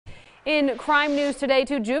In crime news today,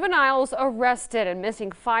 2 juveniles arrested and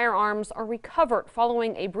missing firearms are recovered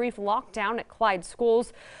following a brief lockdown at Clyde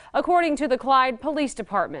schools. According to the Clyde Police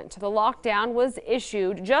Department, the lockdown was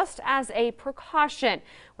issued just as a precaution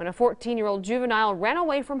when a 14-year-old juvenile ran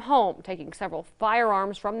away from home, taking several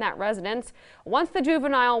firearms from that residence. Once the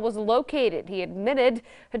juvenile was located, he admitted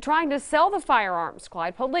to trying to sell the firearms.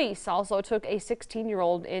 Clyde police also took a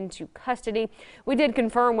 16-year-old into custody. We did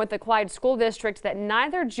confirm with the Clyde School District that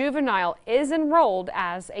neither juvenile is enrolled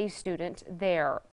as a student there.